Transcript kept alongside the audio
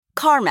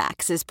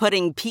CarMax is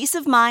putting peace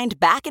of mind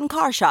back in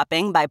car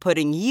shopping by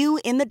putting you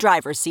in the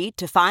driver's seat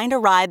to find a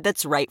ride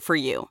that's right for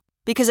you.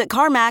 Because at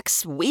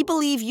CarMax, we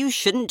believe you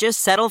shouldn't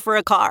just settle for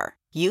a car.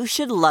 You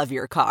should love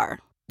your car.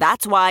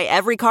 That's why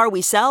every car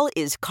we sell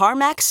is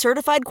CarMax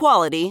certified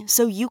quality,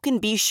 so you can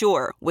be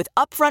sure with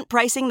upfront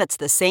pricing that's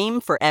the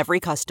same for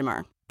every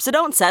customer. So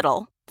don't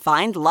settle.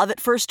 Find love at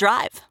first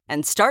drive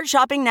and start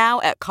shopping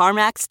now at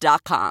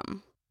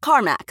CarMax.com.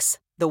 CarMax,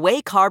 the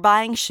way car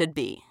buying should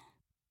be.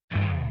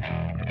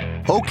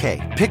 Okay,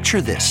 picture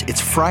this.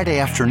 It's Friday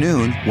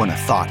afternoon when a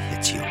thought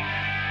hits you.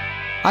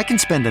 I can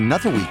spend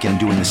another weekend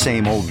doing the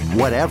same old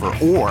whatever,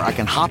 or I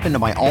can hop into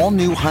my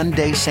all-new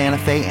Hyundai Santa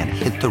Fe and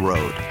hit the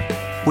road.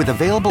 With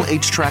available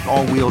H-Track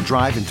all-wheel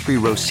drive and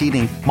 3-row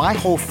seating, my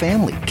whole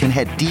family can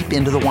head deep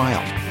into the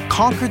wild.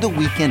 Conquer the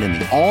weekend in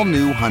the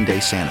all-new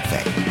Hyundai Santa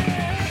Fe.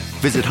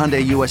 Visit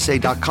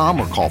HyundaiUSA.com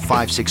or call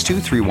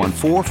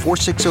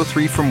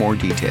 562-314-4603 for more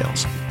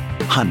details.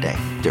 Hyundai,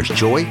 there's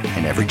joy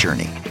in every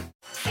journey.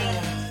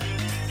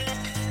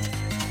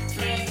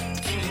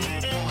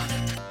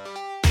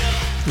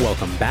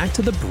 Welcome back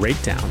to The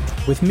Breakdown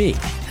with me,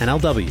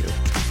 NLW.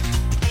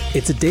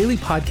 It's a daily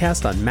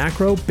podcast on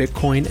macro,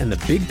 Bitcoin, and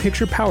the big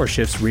picture power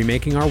shifts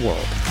remaking our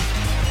world.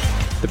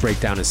 The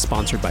Breakdown is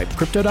sponsored by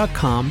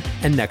Crypto.com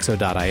and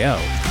Nexo.io,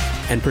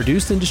 and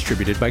produced and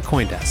distributed by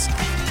CoinDesk.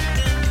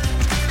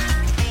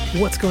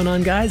 What's going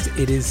on, guys?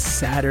 It is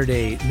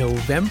Saturday,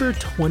 November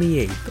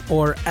 28th,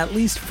 or at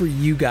least for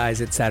you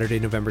guys, it's Saturday,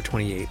 November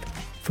 28th.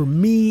 For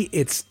me,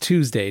 it's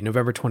Tuesday,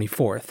 November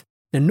 24th.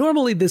 Now,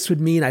 normally this would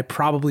mean I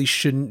probably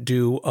shouldn't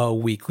do a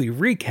weekly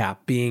recap,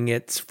 being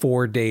it's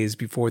 4 days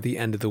before the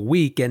end of the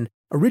week, and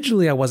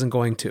originally I wasn't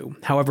going to.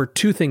 However,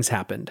 two things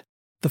happened.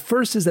 The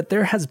first is that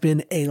there has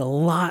been a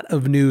lot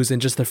of news in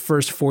just the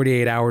first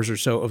 48 hours or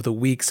so of the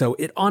week, so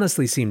it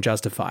honestly seemed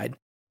justified.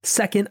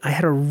 Second, I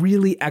had a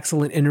really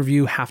excellent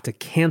interview have to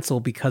cancel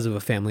because of a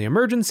family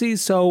emergency,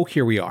 so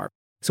here we are.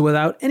 So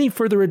without any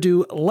further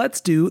ado, let's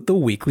do the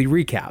weekly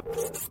recap.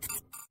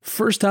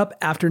 First up,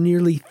 after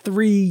nearly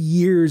 3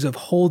 years of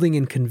holding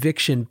and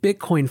conviction,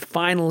 Bitcoin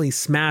finally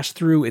smashed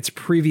through its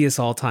previous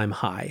all-time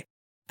high.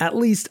 At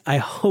least, I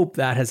hope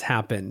that has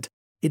happened.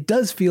 It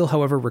does feel,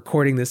 however,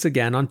 recording this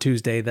again on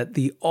Tuesday, that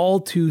the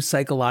all-too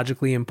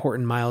psychologically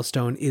important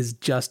milestone is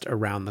just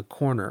around the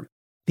corner.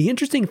 The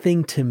interesting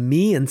thing to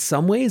me in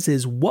some ways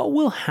is what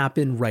will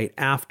happen right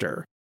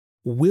after.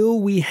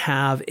 Will we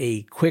have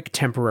a quick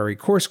temporary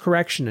course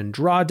correction and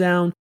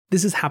drawdown?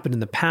 This has happened in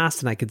the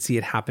past and I could see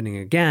it happening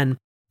again.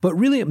 But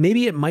really,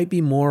 maybe it might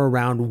be more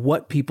around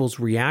what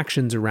people's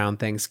reactions around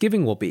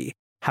Thanksgiving will be.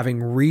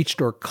 Having reached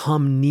or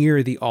come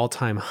near the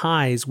all-time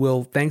highs,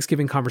 will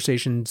Thanksgiving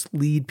conversations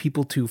lead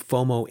people to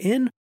FOMO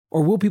in?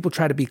 Or will people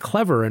try to be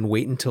clever and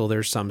wait until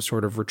there's some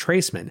sort of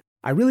retracement?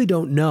 I really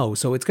don't know,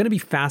 so it's going to be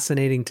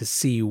fascinating to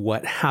see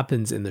what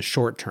happens in the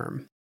short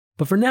term.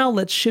 But for now,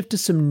 let's shift to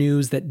some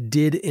news that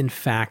did in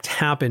fact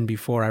happen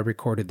before I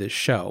recorded this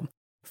show.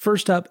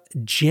 First up,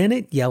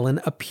 Janet Yellen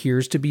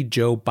appears to be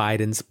Joe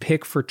Biden's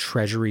pick for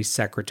Treasury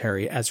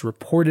Secretary, as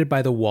reported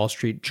by the Wall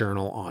Street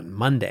Journal on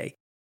Monday.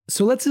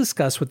 So let's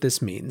discuss what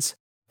this means.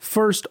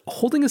 First,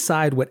 holding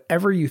aside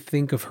whatever you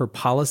think of her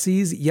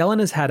policies, Yellen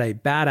has had a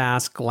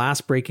badass,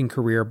 glass-breaking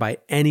career by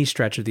any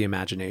stretch of the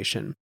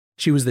imagination.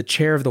 She was the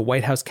chair of the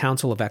White House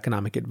Council of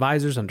Economic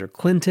Advisors under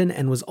Clinton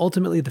and was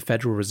ultimately the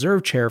Federal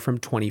Reserve Chair from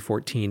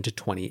 2014 to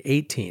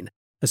 2018.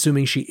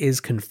 Assuming she is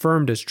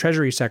confirmed as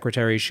Treasury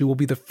Secretary, she will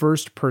be the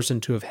first person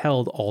to have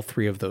held all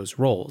three of those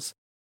roles.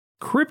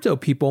 Crypto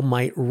people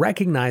might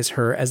recognize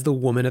her as the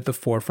woman at the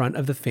forefront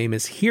of the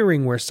famous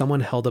hearing where someone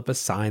held up a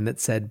sign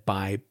that said,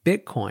 "Buy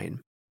Bitcoin."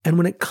 And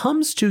when it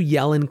comes to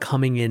Yellen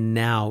coming in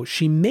now,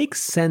 she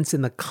makes sense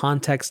in the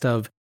context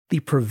of the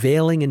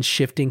prevailing and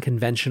shifting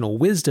conventional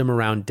wisdom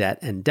around debt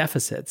and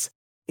deficits.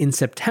 In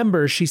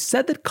September, she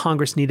said that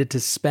Congress needed to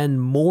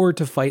spend more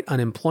to fight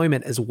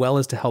unemployment as well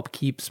as to help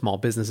keep small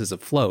businesses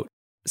afloat,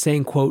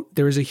 saying, quote,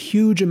 "There is a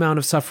huge amount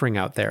of suffering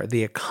out there.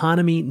 The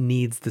economy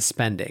needs the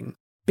spending."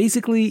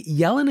 Basically,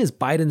 Yellen is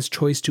Biden's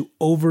choice to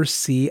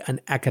oversee an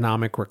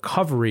economic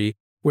recovery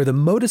where the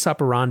modus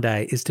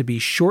operandi is to be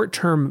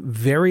short-term,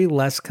 very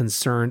less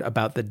concerned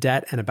about the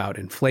debt and about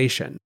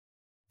inflation.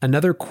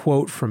 Another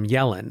quote from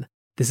Yellen,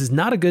 "This is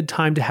not a good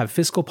time to have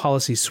fiscal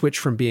policy switch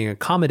from being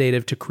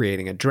accommodative to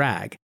creating a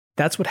drag.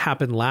 That's what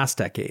happened last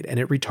decade, and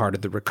it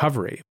retarded the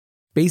recovery."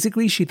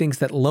 Basically, she thinks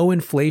that low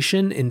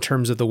inflation, in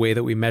terms of the way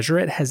that we measure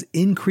it, has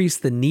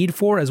increased the need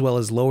for as well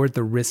as lowered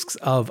the risks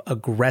of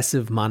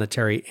aggressive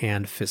monetary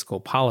and fiscal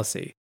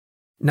policy.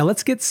 Now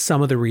let's get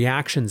some of the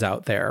reactions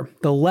out there.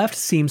 The left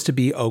seems to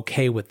be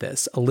okay with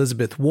this.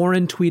 Elizabeth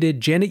Warren tweeted,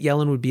 "Janet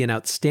Yellen would be an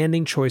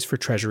outstanding choice for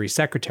Treasury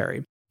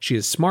Secretary. She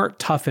is smart,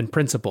 tough, and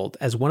principled.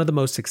 As one of the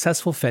most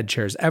successful Fed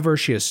chairs ever,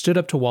 she has stood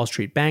up to Wall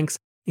Street banks,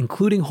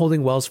 including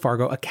holding Wells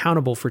Fargo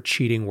accountable for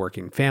cheating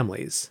working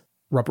families."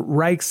 Robert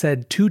Reich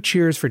said, "2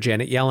 cheers for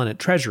Janet Yellen at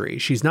Treasury.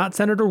 She's not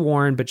Senator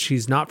Warren, but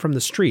she's not from the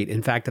street.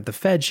 In fact, at the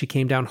Fed, she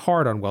came down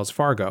hard on Wells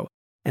Fargo.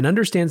 and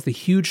understands the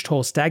huge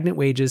toll stagnant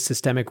wages,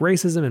 systemic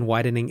racism, and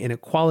widening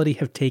inequality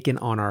have taken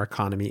on our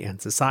economy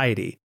and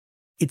society.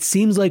 It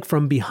seems like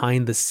from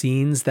behind the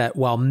scenes that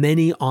while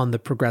many on the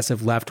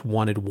progressive left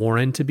wanted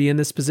Warren to be in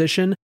this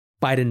position,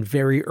 Biden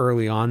very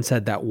early on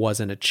said that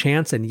wasn't a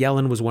chance, and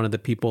Yellen was one of the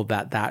people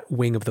that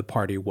wing of the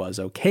party was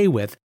okay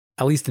with,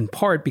 at least in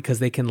part because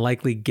they can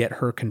likely get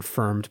her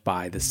confirmed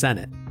by the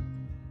Senate.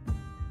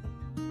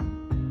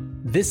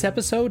 This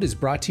episode is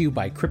brought to you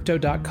by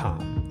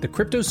Crypto.com, the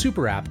crypto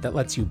super app that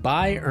lets you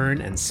buy,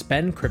 earn, and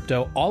spend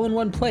crypto all in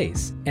one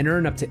place and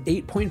earn up to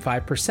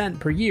 8.5%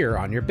 per year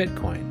on your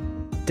Bitcoin.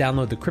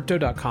 Download the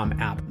Crypto.com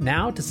app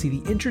now to see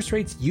the interest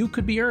rates you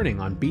could be earning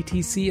on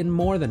BTC and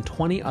more than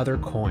 20 other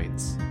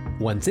coins.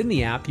 Once in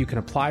the app, you can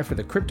apply for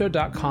the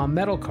Crypto.com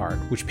Metal Card,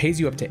 which pays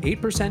you up to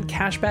 8%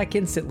 cash back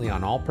instantly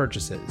on all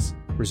purchases.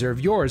 Reserve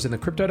yours in the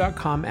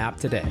Crypto.com app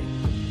today.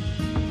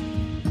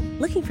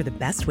 Looking for the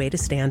best way to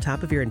stay on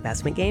top of your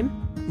investment game?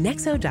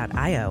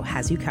 Nexo.io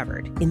has you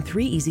covered in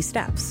 3 easy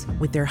steps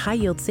with their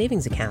high-yield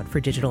savings account for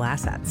digital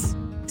assets.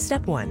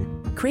 Step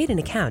 1. Create an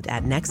account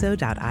at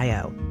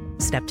Nexo.io.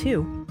 Step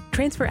 2.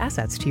 Transfer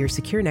assets to your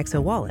secure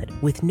Nexo wallet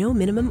with no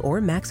minimum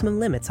or maximum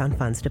limits on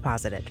funds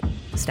deposited.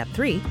 Step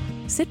 3.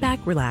 Sit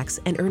back, relax,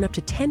 and earn up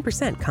to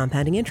 10%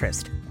 compounding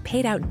interest,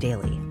 paid out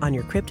daily on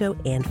your crypto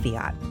and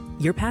fiat.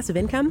 Your passive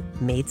income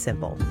made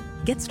simple.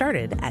 Get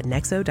started at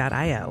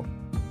Nexo.io.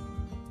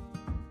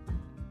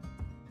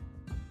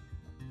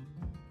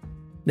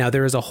 Now,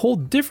 there is a whole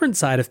different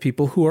side of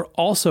people who are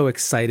also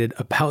excited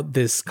about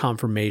this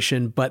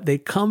confirmation, but they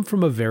come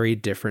from a very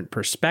different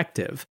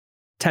perspective.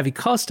 Tavi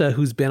Costa,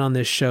 who's been on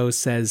this show,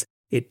 says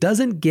it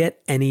doesn't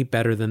get any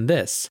better than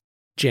this.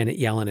 Janet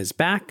Yellen is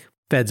back,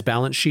 Fed's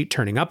balance sheet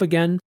turning up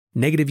again,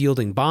 negative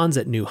yielding bonds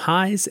at new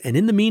highs, and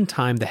in the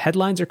meantime, the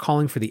headlines are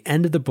calling for the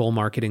end of the bull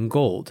market in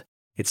gold.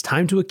 It's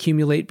time to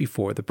accumulate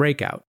before the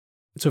breakout.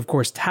 So, of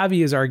course,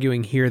 Tavi is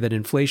arguing here that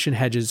inflation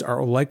hedges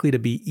are likely to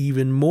be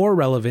even more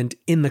relevant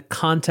in the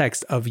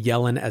context of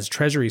Yellen as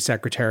Treasury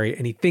Secretary,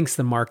 and he thinks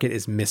the market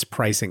is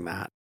mispricing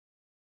that.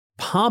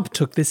 Pomp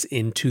took this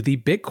into the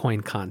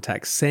Bitcoin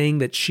context, saying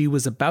that she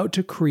was about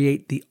to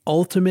create the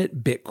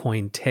ultimate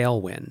Bitcoin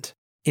tailwind.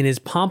 In his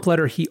Pomp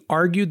letter, he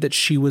argued that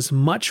she was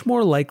much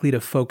more likely to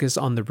focus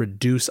on the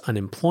reduce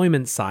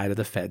unemployment side of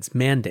the Fed's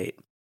mandate.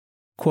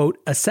 Quote,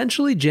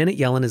 essentially, Janet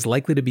Yellen is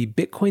likely to be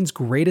Bitcoin's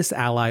greatest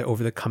ally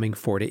over the coming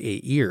 4 to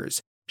 8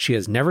 years. She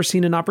has never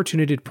seen an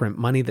opportunity to print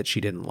money that she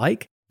didn't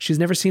like. She's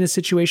never seen a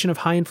situation of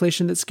high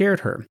inflation that scared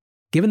her.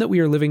 Given that we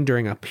are living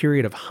during a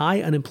period of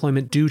high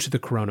unemployment due to the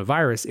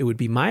coronavirus, it would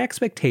be my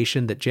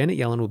expectation that Janet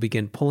Yellen will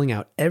begin pulling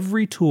out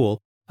every tool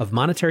of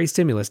monetary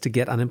stimulus to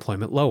get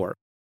unemployment lower.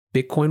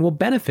 Bitcoin will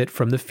benefit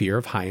from the fear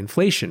of high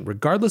inflation,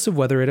 regardless of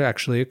whether it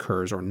actually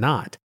occurs or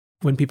not.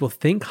 When people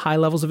think high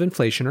levels of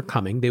inflation are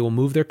coming, they will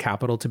move their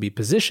capital to be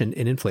positioned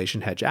in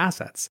inflation hedge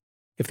assets.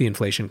 If the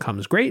inflation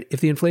comes, great. If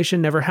the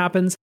inflation never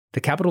happens, the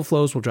capital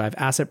flows will drive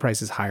asset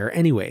prices higher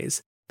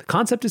anyways. The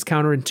concept is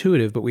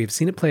counterintuitive, but we have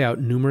seen it play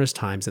out numerous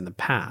times in the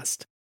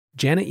past.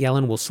 Janet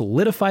Yellen will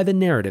solidify the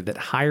narrative that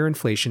higher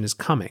inflation is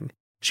coming.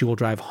 She will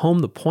drive home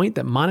the point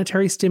that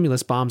monetary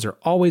stimulus bombs are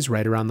always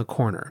right around the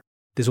corner.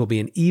 This will be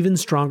an even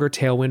stronger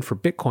tailwind for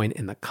Bitcoin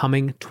in the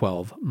coming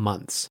 12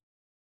 months.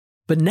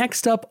 But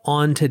next up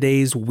on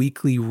today's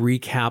weekly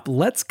recap,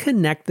 let's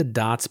connect the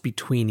dots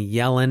between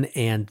Yellen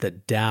and the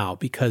Dow,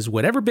 because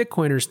whatever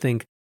Bitcoiners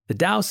think, the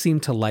Dow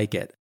seemed to like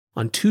it.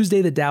 On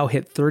Tuesday, the Dow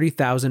hit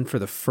 30,000 for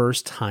the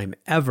first time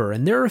ever,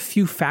 and there are a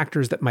few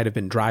factors that might have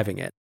been driving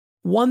it.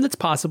 One that's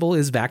possible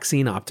is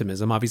vaccine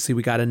optimism. Obviously,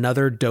 we got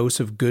another dose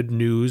of good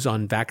news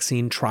on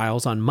vaccine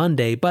trials on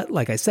Monday, but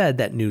like I said,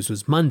 that news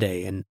was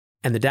Monday, and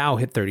the Dow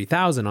hit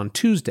 30,000 on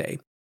Tuesday.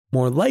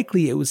 More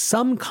likely, it was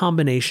some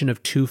combination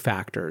of two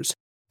factors.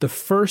 The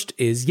first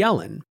is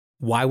Yellen.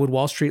 Why would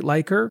Wall Street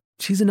like her?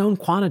 She's a known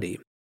quantity.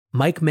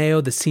 Mike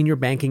Mayo, the senior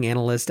banking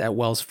analyst at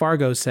Wells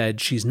Fargo, said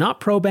she's not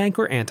pro-bank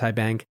or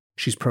anti-bank.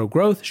 She's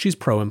pro-growth, she's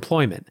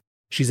pro-employment.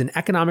 She's an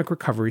economic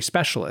recovery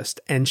specialist,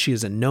 and she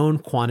is a known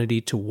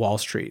quantity to Wall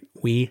Street.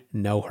 We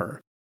know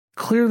her.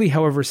 Clearly,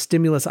 however,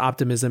 stimulus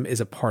optimism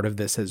is a part of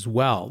this as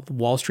well.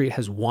 Wall Street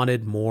has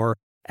wanted more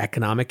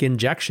economic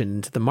injection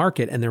into the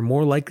market, and they're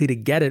more likely to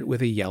get it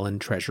with a Yellen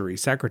Treasury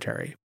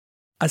Secretary.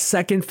 A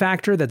second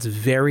factor that's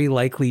very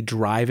likely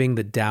driving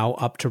the Dow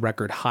up to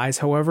record highs,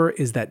 however,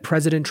 is that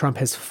President Trump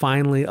has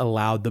finally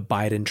allowed the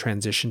Biden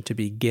transition to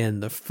begin,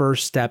 the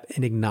first step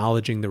in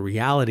acknowledging the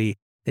reality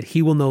that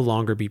he will no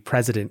longer be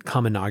president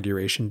come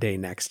Inauguration Day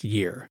next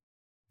year.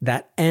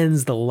 That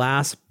ends the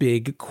last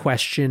big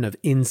question of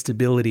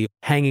instability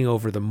hanging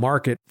over the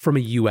market from a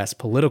U.S.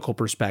 political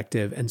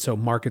perspective, and so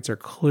markets are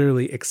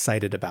clearly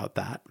excited about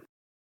that.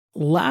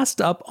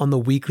 Last up on the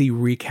weekly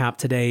recap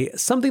today,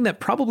 something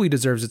that probably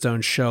deserves its own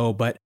show,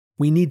 but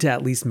we need to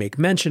at least make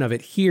mention of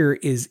it here,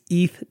 is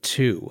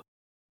ETH2.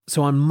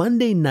 So on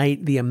Monday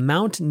night, the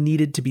amount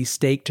needed to be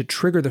staked to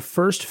trigger the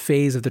first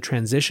phase of the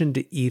transition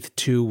to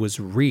ETH2 was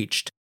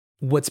reached.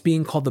 What's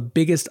being called the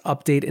biggest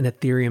update in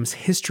Ethereum's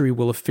history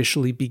will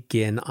officially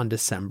begin on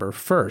December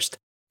 1st.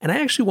 And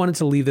I actually wanted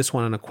to leave this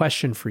one on a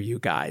question for you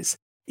guys.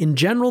 In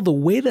general, the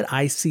way that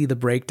I see the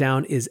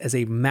breakdown is as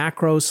a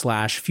macro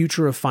 /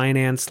 future of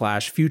finance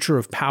 / future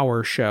of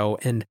power show.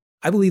 And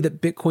I believe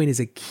that Bitcoin is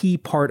a key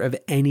part of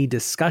any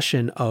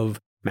discussion of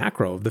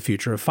macro, of the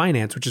future of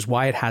finance, which is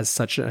why it has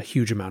such a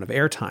huge amount of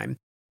airtime.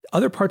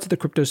 Other parts of the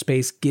crypto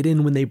space get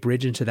in when they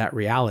bridge into that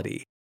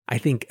reality. I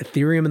think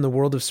Ethereum and the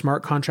world of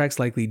smart contracts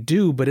likely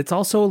do, but it's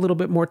also a little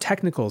bit more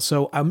technical.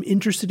 So I'm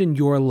interested in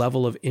your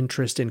level of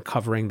interest in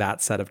covering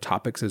that set of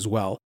topics as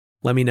well.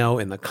 Let me know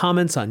in the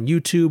comments on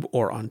YouTube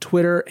or on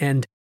Twitter.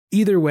 And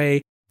either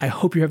way, I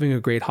hope you're having a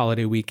great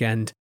holiday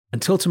weekend.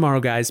 Until tomorrow,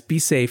 guys, be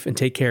safe and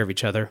take care of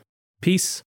each other. Peace.